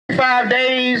45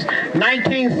 days,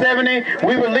 1970,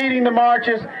 we were leading the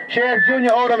marches. Sheriff Junior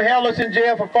Odom held us in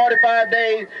jail for 45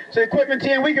 days. So Quitman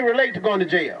 10, we can relate to going to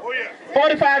jail.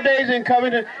 45 days in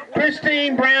Covington.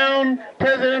 Christine Brown,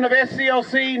 president of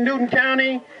SCLC, Newton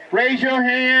County, raise your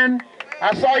hand.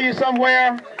 I saw you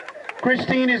somewhere.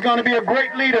 Christine is going to be a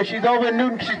great leader. She's over in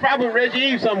Newton. She's probably Reggie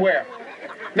Eve somewhere.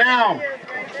 Now,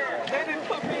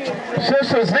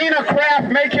 Sister Zena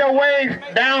Craft, make your way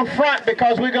down front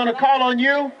because we're going to call on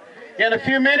you in a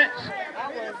few minutes.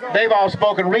 They've all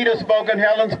spoken. Rita's spoken.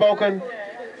 Helen's spoken.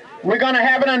 We're going to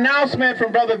have an announcement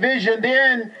from Brother Vision.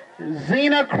 Then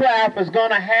Zena Craft is going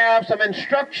to have some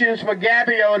instructions for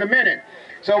GABEO in a minute.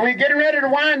 So we're getting ready to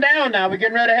wind down now. We're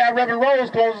getting ready to have Reverend Rose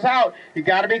close us out. You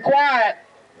got to be quiet.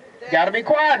 Got to be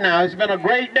quiet now. It's been a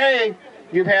great day.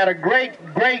 You've had a great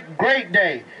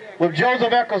day with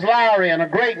Joseph Eccles Lowry, and a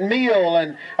great meal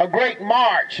and a great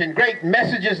march and great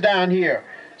messages down here.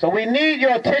 So we need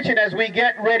your attention as we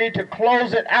get ready to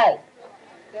close it out.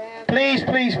 Please,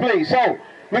 please, please. So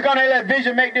we're going to let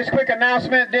Vision make this quick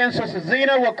announcement. Then Sister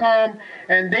Zena will come,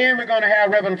 and then we're going to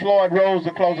have Reverend Floyd Rose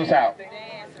to close us out.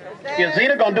 Yeah,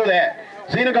 Zena going to do that.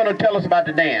 Zena going to tell us about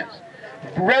the dance.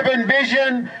 Reverend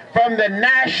Vision from the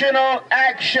National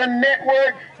Action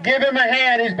Network. Give him a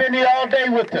hand. He's been here all day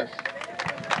with us.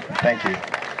 Thank you.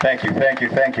 Thank you. Thank you.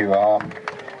 Thank you.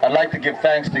 I'd like to give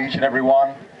thanks to each and every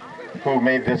one who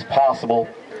made this possible.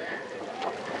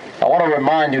 I want to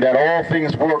remind you that all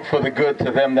things work for the good to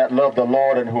them that love the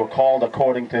Lord and who are called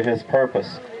according to his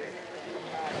purpose.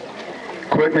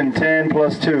 Quitman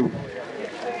 10+2.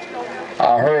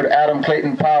 I heard Adam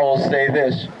Clayton Powell say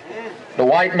this: the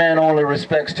white man only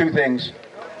respects two things: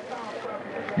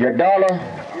 your dollar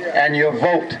and your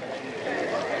vote.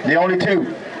 The only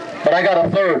two. But I got a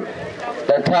third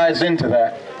that ties into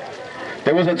that.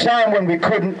 There was a time when we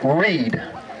couldn't read.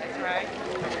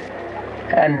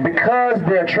 And because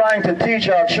they're trying to teach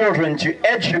our children to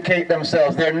educate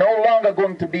themselves, they're no longer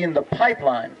going to be in the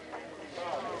pipeline.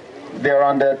 They're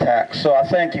under attack. So I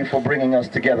thank you for bringing us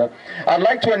together. I'd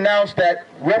like to announce that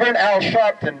Reverend Al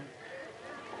Sharpton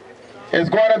is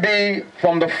going to be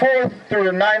from the 4th through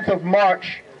the 9th of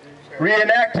March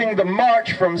reenacting the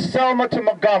march from Selma to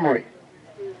Montgomery.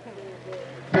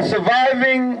 The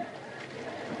surviving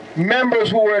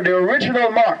members who were in the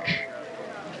original march,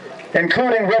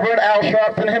 including Reverend Al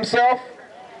Sharpton himself,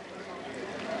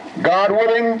 God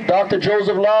willing, Dr.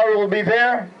 Joseph Lowry will be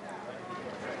there.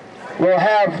 We'll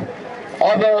have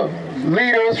other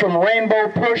leaders from Rainbow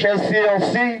Push,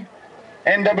 SCLC,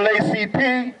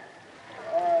 NAACP,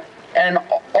 and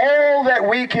all that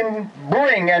we can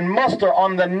bring and muster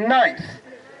on the 9th.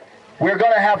 We're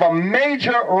going to have a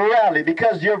major rally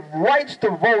because your rights to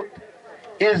vote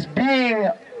is being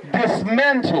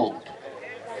dismantled.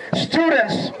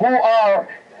 Students who are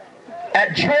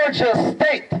at Georgia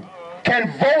State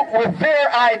can vote with their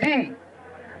ID.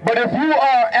 But if you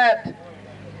are at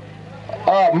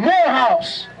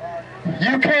Morehouse,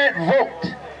 you can't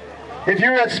vote. If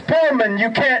you're at Spelman,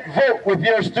 you can't vote with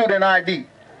your student ID.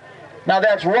 Now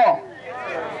that's wrong.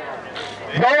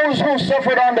 Those who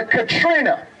suffered under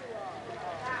Katrina,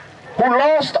 who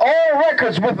lost all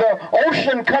records with the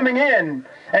ocean coming in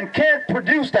and can't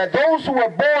produce that. Those who were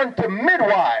born to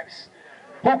midwives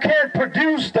who can't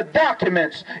produce the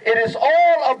documents. It is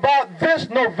all about this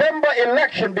November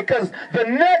election because the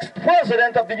next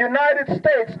president of the United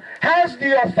States has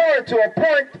the authority to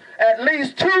appoint at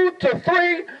least 2 to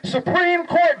 3 Supreme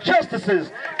Court justices,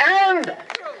 and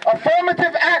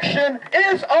affirmative action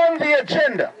is on the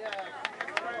agenda.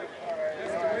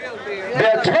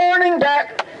 They're turning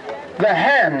back the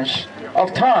hands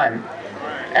of time.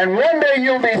 And one day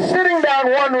you'll be sitting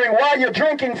down wondering why you're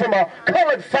drinking from a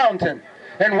colored fountain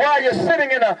and why you're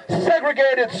sitting in a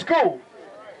segregated school,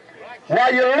 why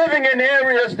you're living in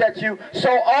areas that you... So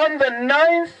on the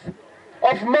 9th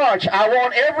of March, I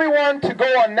want everyone to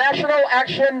go on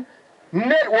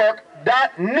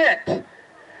nationalactionnetwork.net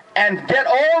and get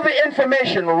all the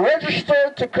information,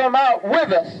 register to come out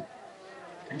with us.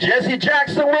 Jesse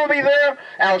Jackson will be there,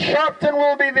 Al Sharpton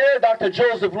will be there, Dr.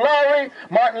 Joseph Lowry,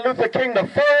 Martin Luther King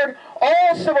III,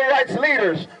 all civil rights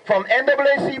leaders from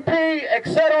NAACP,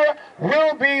 etc.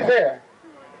 will be there.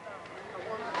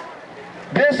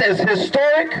 This is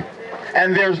historic,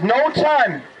 and there's no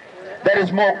time that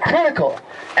is more critical,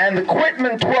 and the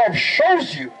Quitman 12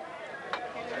 shows you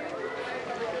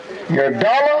your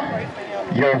dollar,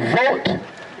 your vote,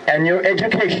 and your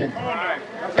education.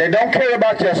 They don't care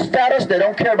about your status, they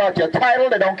don't care about your title,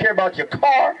 they don't care about your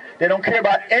car, they don't care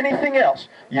about anything else.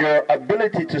 Your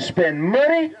ability to spend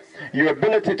money, your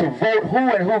ability to vote who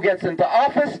and who gets into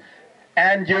office,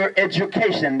 and your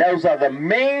education. Those are the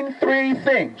main three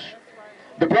things.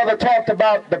 The brother talked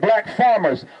about the black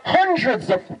farmers, hundreds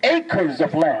of acres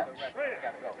of land.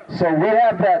 So we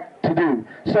have that to do.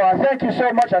 So I thank you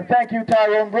so much. I thank you,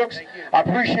 Tyrone Brooks. I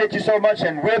appreciate you so much,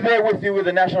 and we're there with you with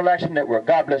the National Action Network.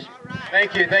 God bless you.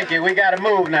 Thank you, thank you. We got to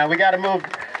move now. We got to move.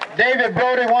 David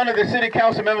Brody, one of the city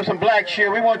council members from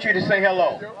Blackshear, we want you to say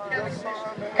hello.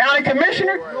 County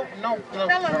Commissioner? No.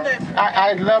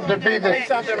 I'd love to be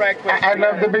the I'd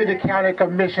love to be the county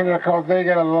commissioner because they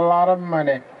get a lot of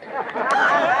money.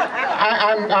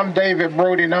 I'm David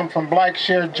Brody, and I'm from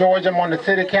Blackshear, Georgia. I'm on the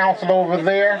city council over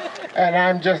there, and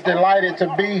I'm just delighted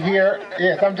to be here.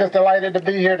 Yes, I'm just delighted to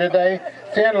be here today,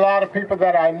 seeing a lot of people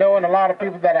that I know and a lot of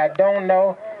people that I don't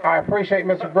know. I appreciate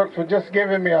Mr. Brooks for just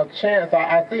giving me a chance.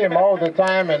 I see him all the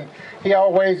time, and he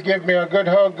always gives me a good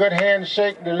hug, good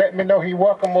handshake to let me know he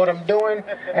welcome what I'm doing,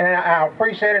 and I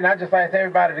appreciate it. And I just like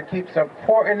everybody to keep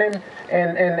supporting him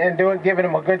and giving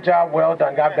him a good job. Well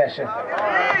done. God bless you.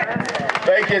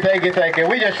 Thank you, thank you, thank you.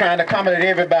 We're just trying to accommodate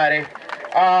everybody.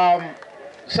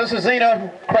 Sister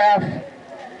Zena Kraft,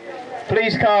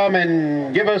 please come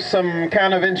and give us some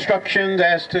kind of instructions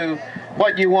as to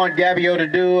what you want GABEO to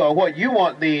do or what you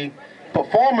want the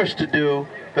performers to do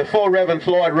before Reverend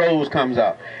Floyd Rose comes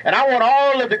up. And I want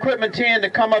all of the Quitman 10 to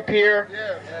come up here,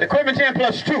 the Quitman 10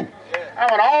 plus 2. I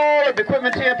want all of the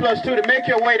Quitman 10 plus 2 to make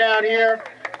your way down here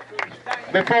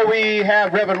before we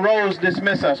have Reverend Rose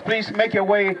dismiss us. Please make your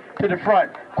way to the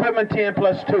front. Quitman 10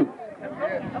 plus 2.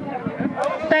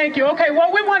 Thank you. Okay,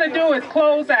 what we want to do is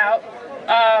close out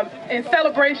in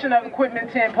celebration of Quitman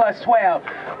 10 plus 12.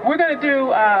 We're going to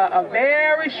do a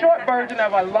very short version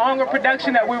of a longer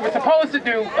production that we were supposed to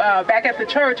do back at the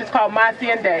church. It's called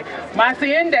Masiende.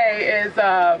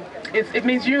 Masiende it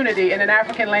means unity in an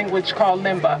African language called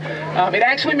Limba. It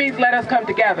actually means let us come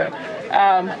together.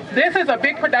 This is a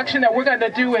big production that we're going to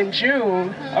do in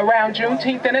June, around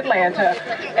Juneteenth in Atlanta.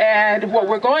 And what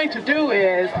we're going to do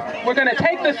is we're going to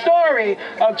take the story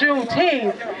of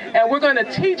Juneteenth and we're going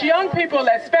to teach young people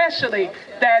especially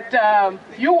that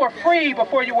you were free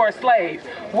before you were a slave.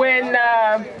 When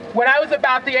I was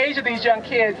about the age of these young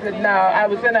kids, and I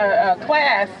was in a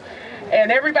class, and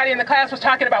everybody in the class was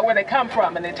talking about where they come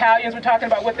from, and the Italians were talking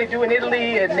about what they do in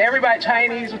Italy, and everybody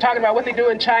Chinese were talking about what they do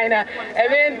in China.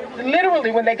 And then literally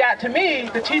when they got to me,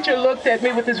 the teacher looked at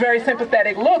me with this very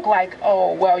sympathetic look like,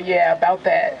 oh, well, yeah, about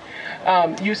that.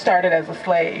 You started as a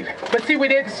slave. But see, we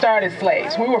didn't start as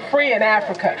slaves. We were free in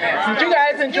Africa. Did you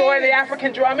guys enjoy the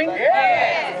African drumming?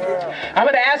 Yes. I'm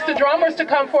going to ask the drummers to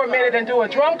come for a minute and do a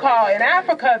drum call. In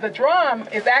Africa, the drum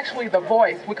is actually the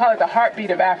voice. We call it the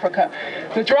heartbeat of Africa.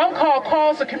 The drum call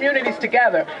calls the communities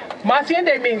together.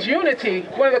 Masiende means unity.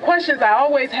 One of the questions I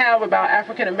always have about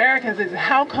African Americans is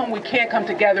how come we can't come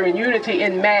together in unity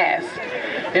in mass?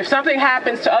 If something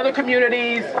happens to other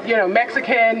communities,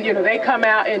 Mexican, they come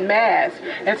out in mass.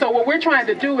 And so what we're trying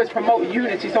to do is promote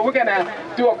unity. So we're going to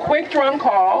do a quick drum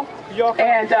call,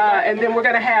 and then we're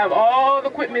going to have all the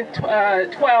Quitman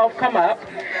 12 come up,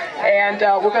 and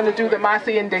we're going to do the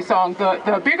Masiende song.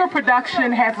 The bigger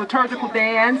production has liturgical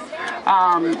dance,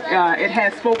 it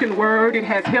has spoken word, it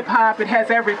has hip hop, it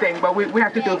has everything, but we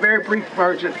have to do a very brief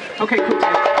version. Okay, cool.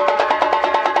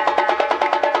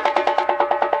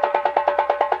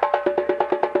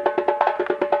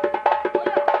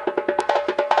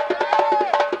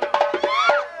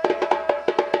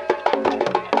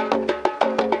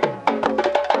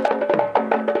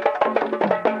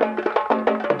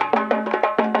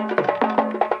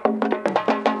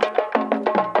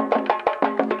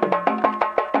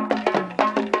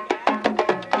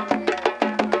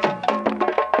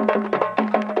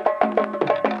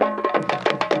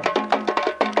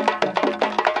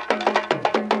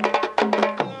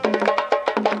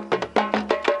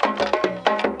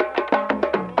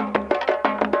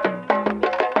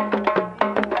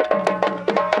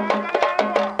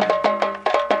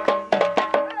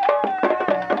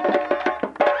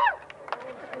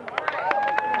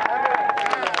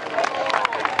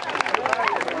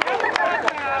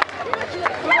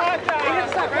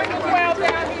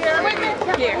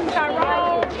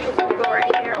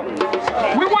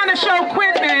 We want to show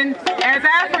Quitman as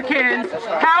Africans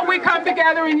how we come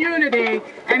together in unity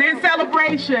and in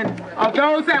celebration of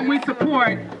those that we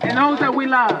support and those that we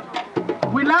love.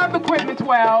 We love the Quitman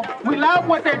 12. We love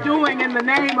what they're doing in the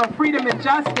name of freedom and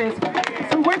justice.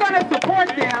 So we're going to support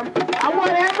them. I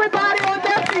want everybody on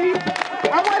their feet.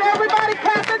 I want everybody